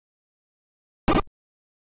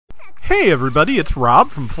Hey everybody, it's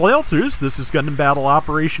Rob from Flailthroughs. This is Gundam Battle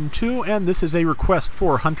Operation 2, and this is a request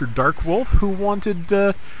for Hunter Darkwolf, who wanted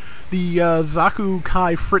the Zaku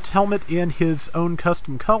Kai Fritz helmet in his own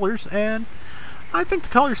custom colors, and I think the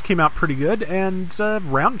colors came out pretty good, and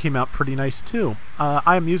round came out pretty nice too.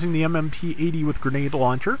 I am using the MMP-80 with grenade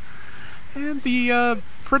launcher, and the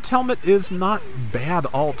Fritz helmet is not bad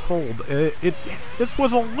all told. This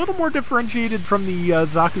was a little more differentiated from the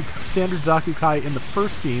standard Zaku Kai in the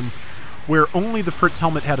first game, where only the Fritz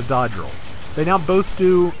helmet had a dodge roll. They now both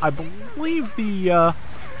do. I believe the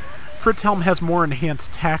Fritz helmet has more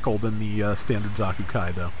enhanced tackle than the standard Zaku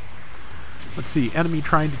Kai, though. Let's see, enemy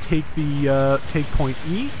trying to take the take point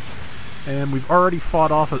E, and we've already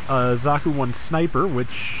fought off a Zaku 1 sniper,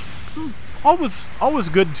 which always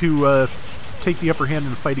good to take the upper hand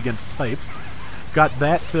in the fight against type. Got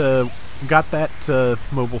that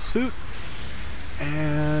mobile suit.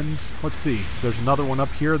 And let's see, there's another one up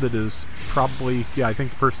here that is probably, yeah, I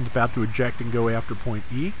think the person's about to eject and go after point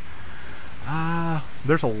E.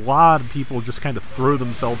 There's a lot of people just kind of throw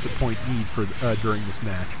themselves at point E for during this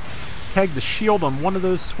match. Tagged the shield on one of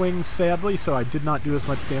those swings, sadly, so I did not do as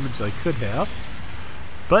much damage as I could have.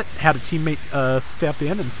 But had a teammate step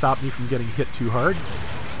in and stop me from getting hit too hard.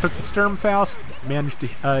 Took the Sturmfaust, managed to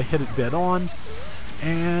hit it dead on,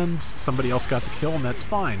 and somebody else got the kill, and that's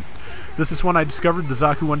fine. This is when I discovered the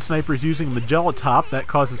Zaku 1 sniper is using Magella Top. That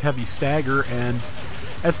causes heavy stagger, and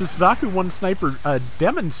as this Zaku 1 sniper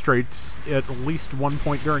demonstrates at least one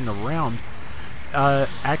point during a round,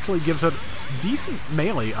 actually gives us decent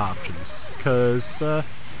melee options. Because,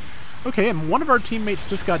 okay, and one of our teammates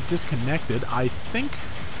just got disconnected. I think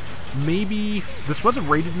maybe this was a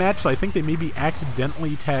rated match, so I think they maybe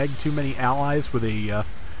accidentally tagged too many allies with a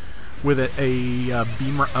with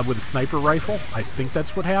a sniper rifle. I think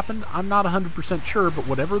that's what happened. I'm not 100% sure, but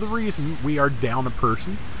whatever the reason, we are down a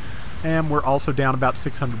person, and we're also down about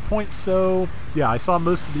 600 points. So yeah, I saw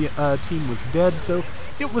most of the team was dead, so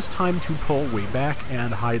it was time to pull way back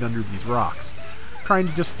and hide under these rocks, trying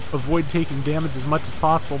to just avoid taking damage as much as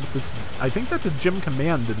possible. Because I think that's a gym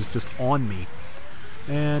command that is just on me,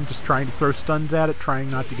 and just trying to throw stuns at it, trying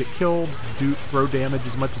not to get killed, throw damage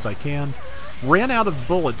as much as I can. Ran out of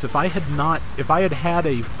bullets. If I had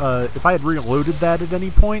reloaded that at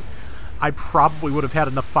any point, I probably would have had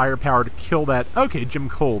enough firepower to kill that. Okay, Jim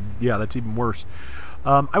Cold. Yeah, that's even worse.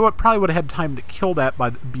 I probably would have had time to kill that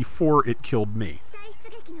before it killed me.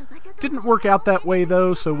 Didn't work out that way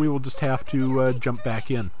though, so we will just have to jump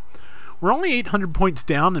back in. We're only 800 points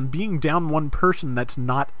down, and being down one person, that's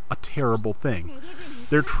not a terrible thing.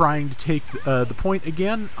 They're trying to take the point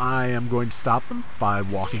again. I am going to stop them by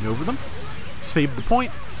walking over them. Save the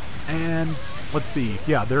point, and let's see,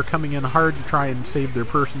 yeah, they're coming in hard to try and save their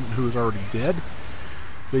person who is already dead.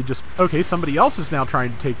 They just, okay, somebody else is now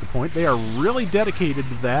trying to take the point. They are really dedicated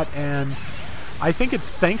to that, and I think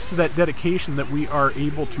it's thanks to that dedication that we are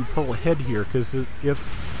able to pull ahead here, because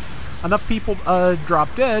if enough people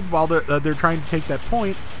drop dead while they're trying to take that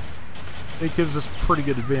point, it gives us a pretty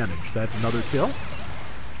good advantage. That's another kill.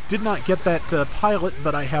 Did not get that pilot,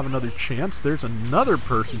 but I have another chance. There's another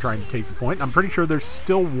person trying to take the point. I'm pretty sure there's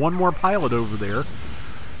still one more pilot over there.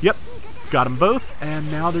 Yep, got them both,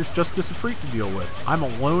 and now there's just this Fritz to deal with. I'm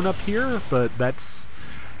alone up here, but that's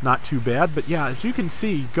not too bad. But yeah, as you can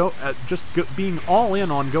see, being all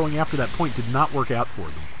in on going after that point did not work out for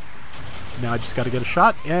them. Now I just got to get a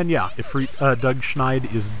shot, and yeah, if Doug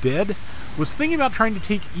Schneid is dead. Was thinking about trying to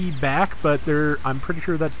take E back, but I'm pretty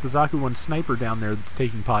sure that's the Zaku 1 sniper down there that's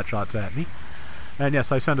taking pot shots at me. And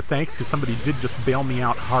yes, I sent a thanks because somebody did just bail me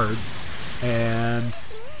out hard. And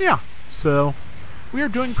yeah, so we are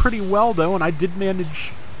doing pretty well though, and I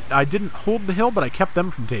didn't hold the hill, but I kept them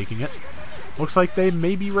from taking it. Looks like they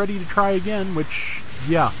may be ready to try again, which,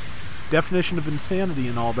 yeah, definition of insanity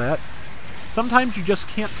and all that. Sometimes you just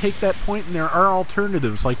can't take that point, and there are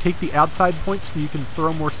alternatives, like take the outside point so you can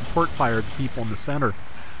throw more support fire at the people in the center.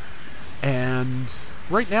 And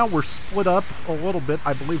right now we're split up a little bit.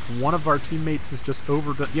 I believe one of our teammates is just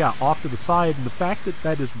off to the side, and the fact that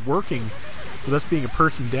that is working with us being a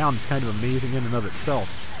person down is kind of amazing in and of itself.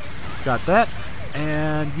 Got that,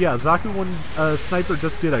 and yeah, Zaku 1 sniper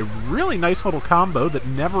just did a really nice little combo that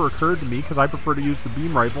never occurred to me because I prefer to use the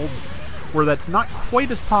beam rifle, where that's not quite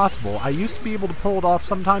as possible. I used to be able to pull it off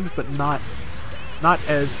sometimes, but not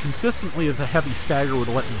as consistently as a heavy stagger would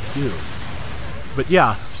let me do. But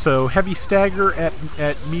yeah, so heavy stagger at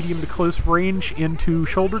medium to close range into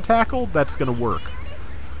shoulder tackle, that's going to work.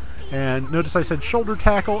 And notice I said shoulder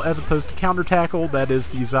tackle as opposed to counter tackle. That is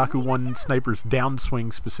the Zaku 1 sniper's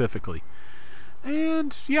downswing specifically.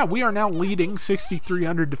 And yeah, we are now leading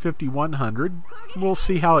 6,300 to 5,100. We'll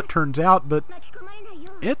see how it turns out, but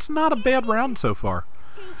it's not a bad round so far.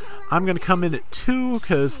 I'm going to come in at 2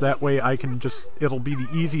 because that way I can just, it'll be the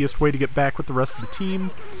easiest way to get back with the rest of the team.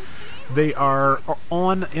 They are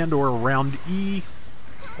on and or around E.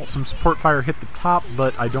 Some support fire hit the top,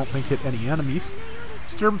 but I don't think hit any enemies.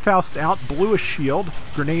 Sturmfaust out, blew a shield.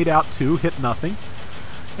 Grenade out too, hit nothing.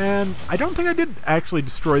 And I don't think I did actually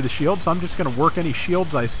destroy the shield, so I'm just going to work any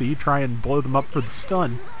shields I see, try and blow them up for the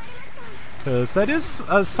stun. Because that is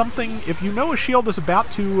something, if you know a shield is about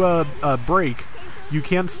to break, you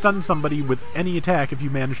can stun somebody with any attack if you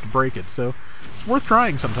manage to break it. So it's worth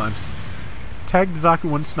trying sometimes. Tagged the Zaku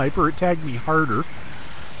 1 sniper, it tagged me harder,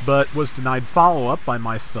 but was denied follow-up by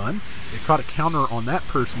my stun. It caught a counter on that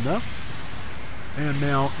person though. And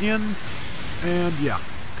now in, and yeah.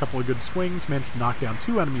 Couple of good swings, managed to knock down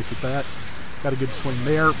 2 enemies with that. Got a good swing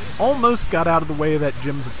there. Almost got out of the way of that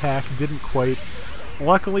Jim's attack, didn't quite.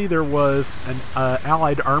 Luckily there was an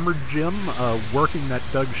allied armored Jim working that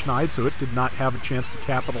Doug Schneid, so it did not have a chance to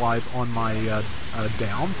capitalize on my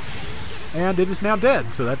down. And it is now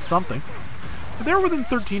dead, so that's something. They're within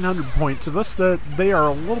 1,300 points of us. They are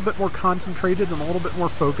a little bit more concentrated and a little bit more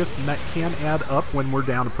focused, and that can add up when we're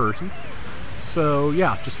down a person. So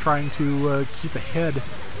yeah, just trying to keep ahead.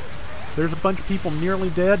 There's a bunch of people nearly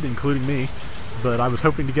dead, including me, but I was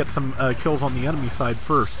hoping to get some kills on the enemy side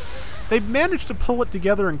first. They've managed to pull it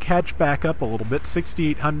together and catch back up a little bit,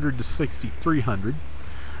 6,800 to 6,300.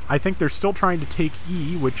 I think they're still trying to take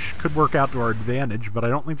E, which could work out to our advantage, but I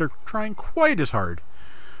don't think they're trying quite as hard.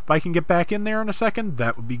 If I can get back in there in a second,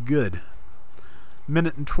 that would be good.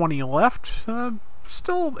 Minute and 20 left.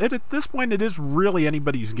 Still, at this point, it is really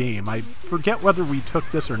anybody's game. I forget whether we took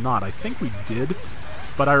this or not. I think we did,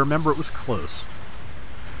 but I remember it was close.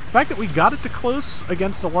 The fact that we got it to close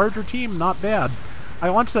against a larger team, not bad. I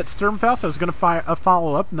launched that Sturmfaust. I was going to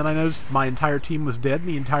follow up, and then I noticed my entire team was dead, and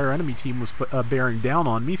the entire enemy team was bearing down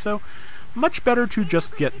on me, so much better to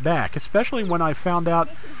just get back, especially when I found out,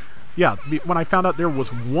 yeah, when I found out there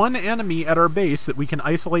was one enemy at our base that we can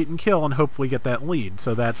isolate and kill and hopefully get that lead,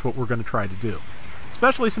 so that's what we're going to try to do.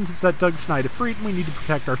 Especially since it's that Doug Schneid Fritz, and we need to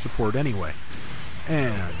protect our support anyway.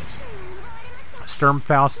 And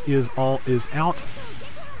Sturmfaust is out.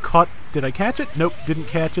 Caught. Did I catch it? Nope, didn't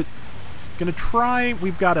catch it. Gonna try.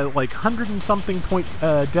 We've got a like 100 and something point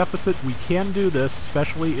deficit. We can do this,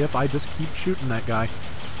 especially if I just keep shooting that guy.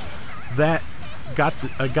 That got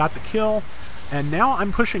the kill, and now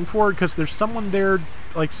I'm pushing forward because there's someone there,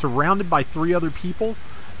 like surrounded by 3 other people.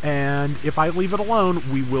 And if I leave it alone,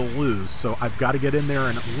 we will lose. So I've got to get in there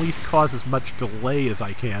and at least cause as much delay as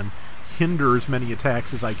I can, hinder as many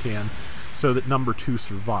attacks as I can, so that number 2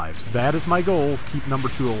 survives. That is my goal, keep number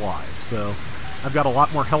 2 alive. So I've got a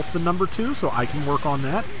lot more health than number 2, so I can work on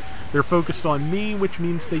that. They're focused on me, which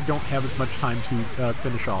means they don't have as much time to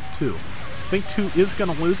finish off 2. I think 2 is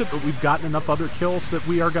going to lose it, but we've gotten enough other kills that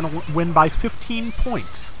we are going to win by 15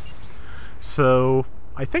 points. So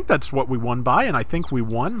I think that's what we won by, and I think we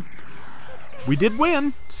won. We did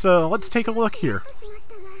win, so let's take a look here.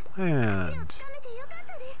 And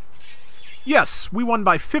yes, we won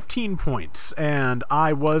by 15 points, and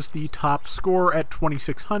I was the top scorer at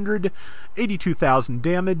 2,600, 82,000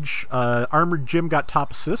 damage. Armored Jim got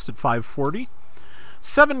top assist at 540.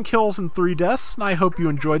 7 kills and 3 deaths, and I hope you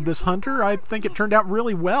enjoyed this, Hunter. I think it turned out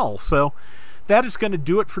really well, so that is going to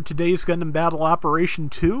do it for today's Gundam Battle Operation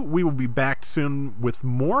 2. We will be back soon with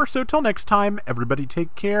more, so till next time, everybody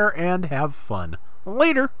take care and have fun.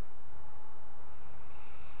 Later!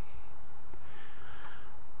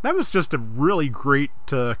 That was just a really great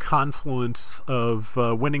confluence of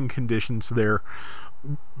winning conditions there.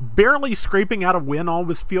 Barely scraping out a win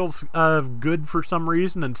always feels good for some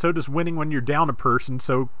reason, and so does winning when you're down a person,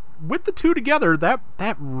 so with the 2 together, that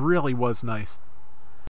really was nice.